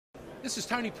This is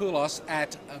Tony Poulos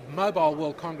at Mobile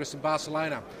World Congress in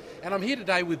Barcelona, and I'm here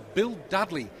today with Bill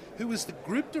Dudley, who is the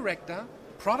Group Director,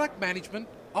 Product Management,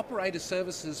 Operator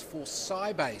Services for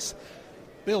Sybase.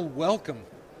 Bill, welcome.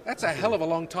 That's a hell of a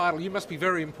long title. You must be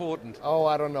very important. Oh,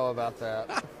 I don't know about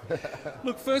that.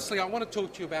 Look, firstly, I want to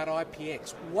talk to you about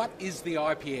IPX. What is the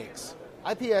IPX?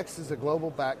 IPX is a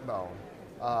global backbone.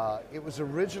 It was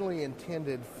originally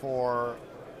intended for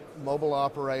mobile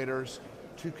operators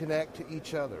to connect to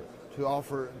each other,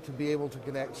 to be able to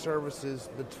connect services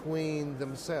between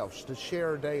themselves, to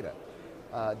share data.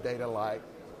 Data like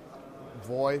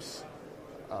voice,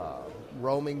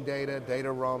 roaming data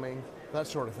roaming, that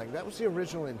sort of thing. That was the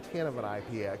original intent of an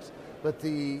IPX, but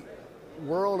the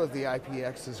world of the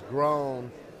IPX has grown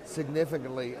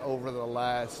significantly over the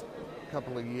last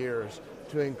couple of years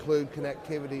to include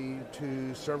connectivity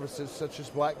to services such as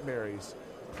BlackBerry's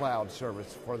cloud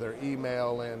service for their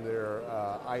email and their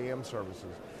IM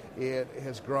services. It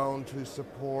has grown to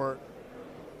support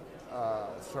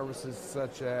services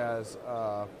such as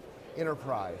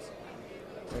enterprise,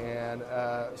 and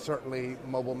certainly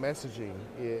mobile messaging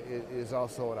is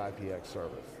also an IPX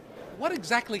service. What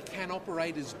exactly can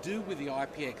operators do with the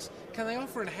IPX? Can they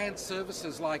offer enhanced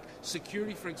services like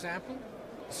security, for example?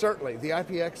 Certainly. The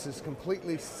IPX is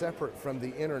completely separate from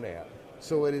the internet,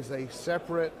 so it is a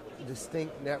separate,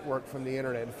 distinct network from the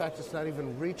internet. In fact, it's not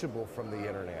even reachable from the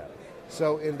internet.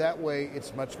 So in that way,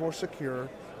 it's much more secure.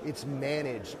 It's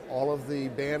managed. All of the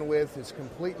bandwidth is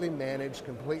completely managed,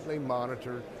 completely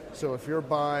monitored. So if you're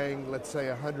buying, let's say,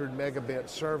 a 100 megabit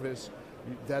service,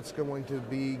 that's going to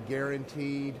be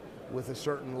guaranteed with a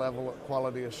certain level of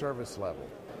quality of service level.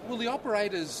 Will the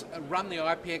operators run the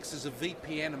IPX as a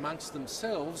VPN amongst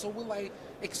themselves, or will they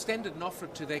extend it and offer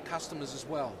it to their customers as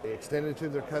well? Extend it to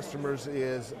their customers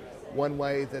is one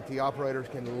way that the operators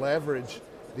can leverage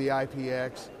the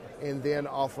IPX and then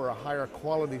offer a higher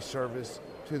quality service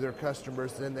to their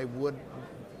customers than they would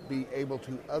be able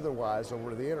to otherwise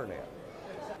over the internet.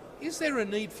 Is there a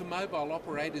need for mobile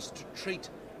operators to treat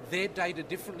their data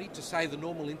differently to, say, the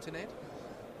normal internet?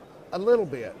 A little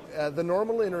bit. The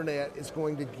normal internet is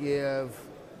going to give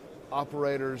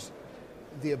operators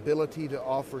the ability to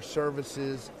offer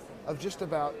services of just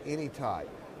about any type.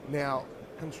 Now,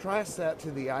 contrast that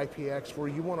to the IPX where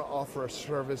you want to offer a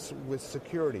service with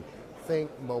security.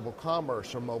 Think mobile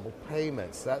commerce or mobile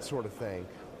payments, that sort of thing,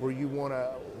 where you want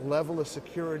a level of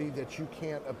security that you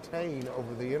can't obtain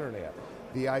over the internet.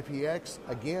 The IPX,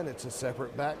 again, it's a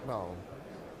separate backbone,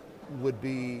 would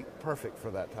be perfect for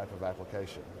that type of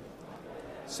application.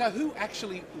 So who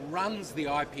actually runs the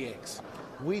IPX?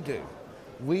 We do.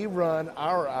 We run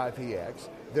our IPX.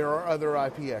 There are other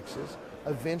IPXs.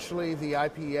 Eventually the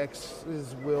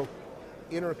IPXs will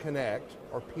interconnect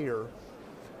or peer,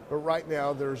 but right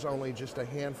now there's only just a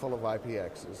handful of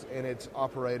IPXs, and it's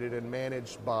operated and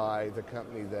managed by the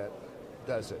company that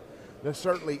does it. Now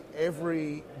certainly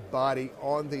everybody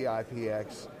on the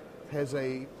IPX has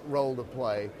a role to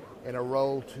play and a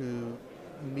role to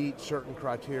meet certain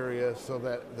criteria so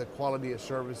that the quality of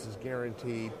service is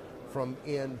guaranteed from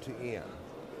end to end.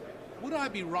 Would I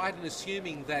be right in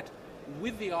assuming that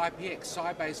with the IPX,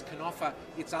 Sybase can offer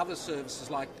its other services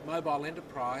like mobile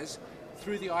enterprise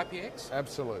through the IPX?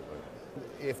 Absolutely.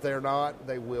 If they're not,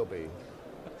 they will be.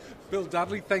 Bill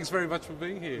Dudley, thanks very much for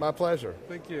being here. My pleasure.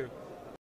 Thank you.